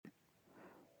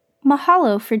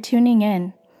Mahalo for tuning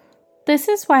in. This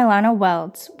is Wailana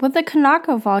Welds with the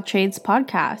Kanaka of All Trades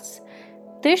podcast.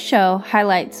 This show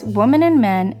highlights women and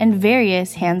men in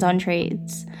various hands-on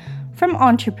trades, from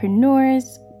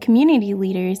entrepreneurs, community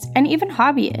leaders, and even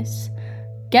hobbyists.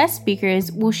 Guest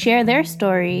speakers will share their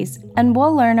stories and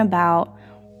we'll learn about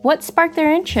what sparked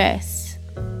their interests,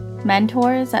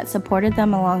 mentors that supported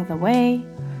them along the way,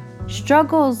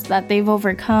 struggles that they've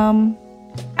overcome,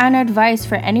 and advice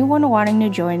for anyone wanting to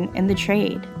join in the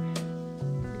trade.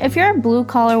 If you're a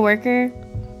blue-collar worker,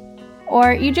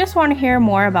 or you just want to hear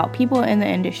more about people in the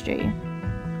industry,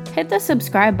 hit the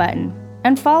subscribe button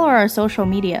and follow our social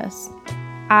medias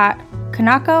at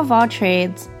Kanaka of All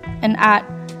Trades and at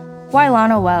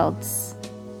Wailana Welds.